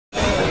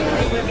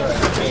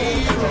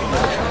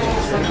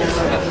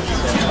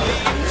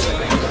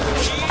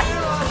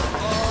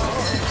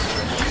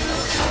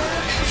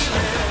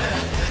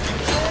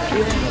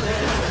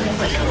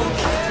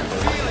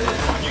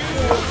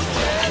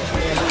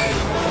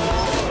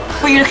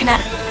What are you looking at?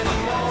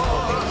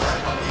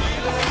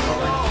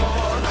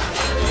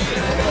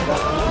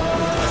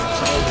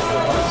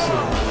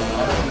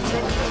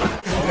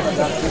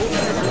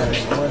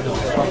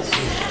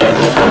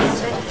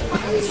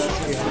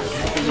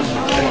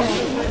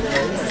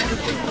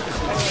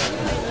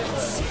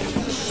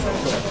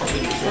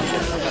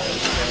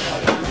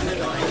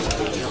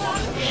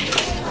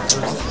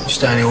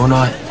 Staying here all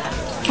night.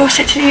 What's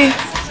it to you?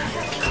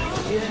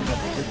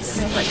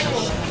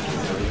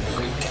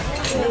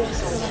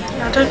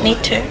 I don't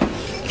need to. I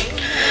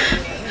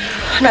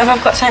know if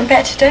I've got something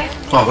better to do.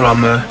 Right, well,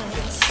 I'm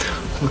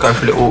going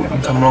for a little walk. You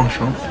can come along if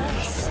you want.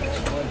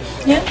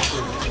 Yeah?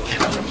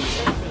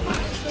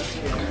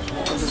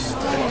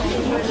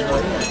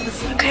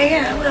 Okay,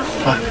 yeah, I will.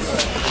 Right.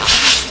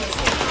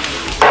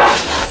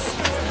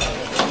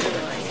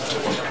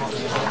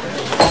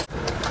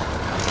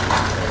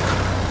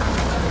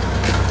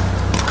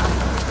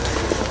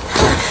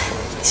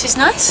 This is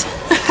nice.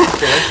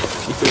 Yeah,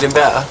 you feeling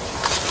better?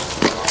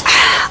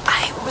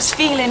 I was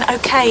feeling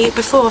okay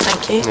before,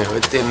 thank you. Yeah,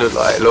 it didn't look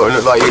like it. It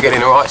looked like you're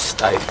getting in a right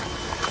state.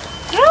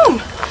 Oh,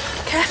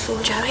 careful,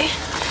 Joey.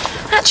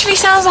 Actually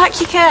sounds like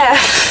you care.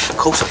 Of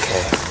course I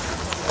care.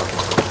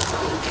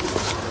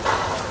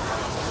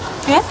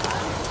 Yeah?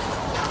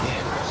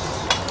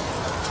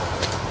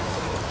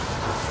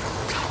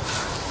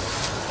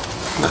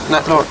 No,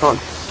 Lauren.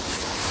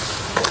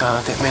 No,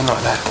 I didn't mean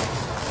like that.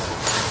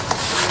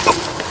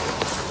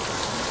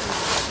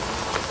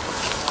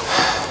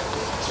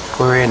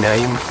 We're here now,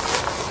 you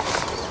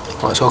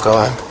might as well go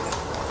home.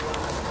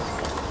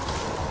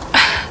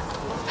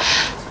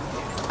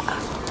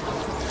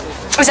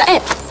 Was that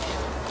it?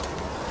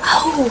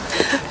 Oh.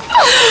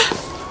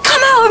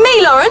 Come out with me,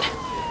 Lauren.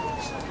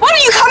 Why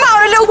don't you come out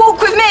on a little walk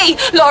with me,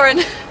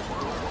 Lauren?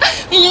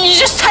 You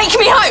just take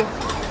me home.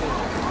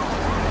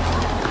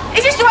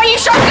 Is this the way you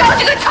show girls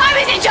a good time,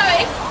 is it,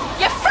 Joey?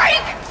 You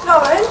freak!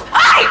 Lauren?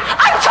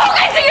 I'm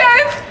talking to you!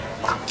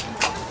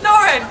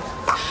 Lauren!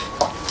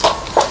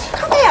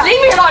 Come here.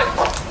 Leave me alone.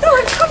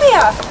 Lauren, come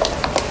here.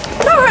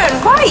 Lauren,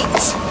 wait.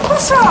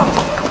 What's wrong?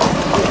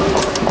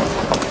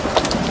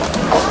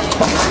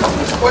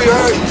 What are you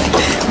hurting?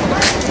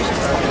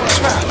 What's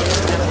the matter?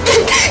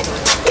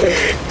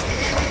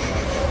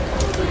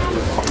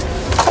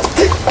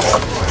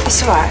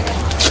 It's all right.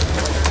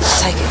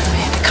 I'll take it from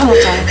here. Come on,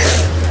 darling.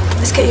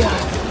 Let's get you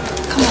home.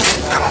 Come on.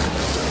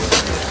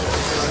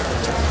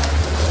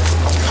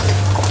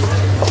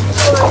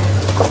 Come on.